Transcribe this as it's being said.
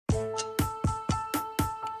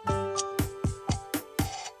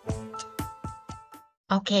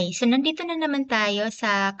Okay, so nandito na naman tayo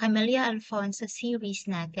sa Camella Alfonso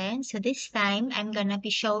series natin. So this time, I'm gonna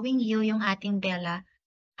be showing you yung ating Bella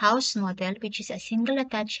house model, which is a single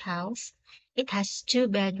attached house. It has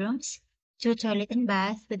 2 bedrooms, 2 toilet and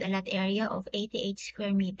bath with a lot area of 88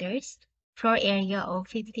 square meters, floor area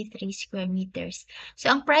of 53 square meters.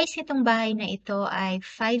 So ang price nitong bahay na ito ay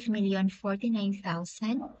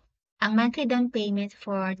 5,049,000. Ang monthly down payment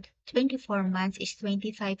for 24 months is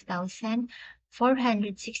 25,464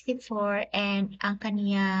 and ang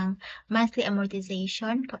kaniyang monthly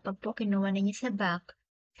amortization kapag po kinuha ninyo sa bank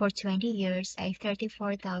for 20 years ay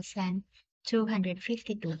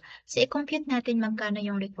 34,252. So, i-compute natin magkano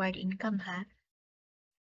yung required income ha.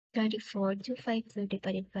 34,252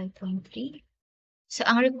 divided by 0.3. So,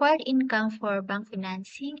 ang required income for bank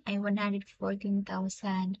financing ay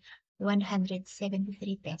 114,173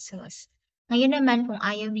 pesos. Ngayon naman, kung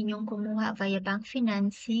ayaw ninyong kumuha via bank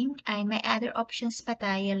financing, ay may other options pa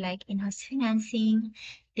tayo like in-house financing,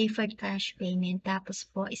 deferred cash payment, tapos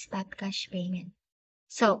po spot cash payment.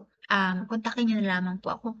 So, kontakin niyo na lamang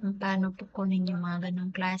po ako kung paano po kunin yung mga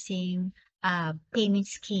ganong klaseng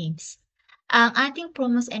payment schemes. Ang ating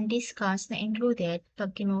promos and discounts na included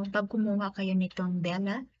pag kumuha kayo nitong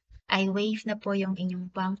Bella ay waive na po yung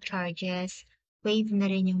inyong bank charges, waive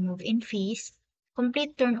na rin yung move-in fees,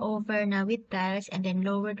 complete turnover na with tiles, and then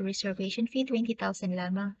lowered reservation fee, 20,000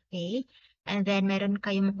 lamang, okay? And then meron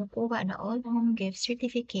kayong makukuha na all home gift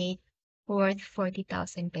certificate worth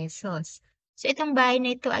 40,000 pesos. So itong bahay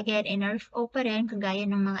na ito again ay NRFO pa rin kagaya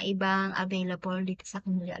ng mga ibang available dito sa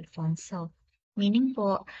Camella Alfonso. Meaning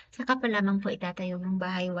po, saka pa lamang po itatayo yung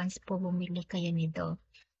bahay once po bumili kayo nito.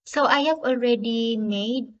 So I have already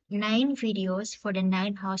made 9 videos for the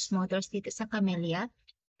 9 house models dito sa Camella.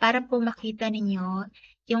 Para po makita ninyo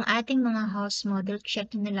yung ating mga house model, check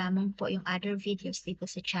nyo na lamang po yung other videos dito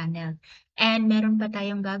sa channel. And meron pa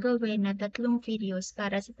tayong gagawin na 3 videos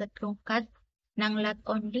para sa 3 cut ng lot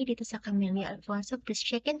only dito sa Camella Alfonso. Please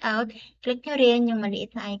check it out. Click nyo rin yung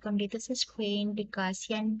maliit na icon dito sa screen because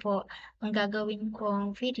yan po ang gagawin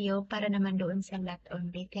kong video para naman doon sa lot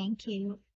only. Thank you.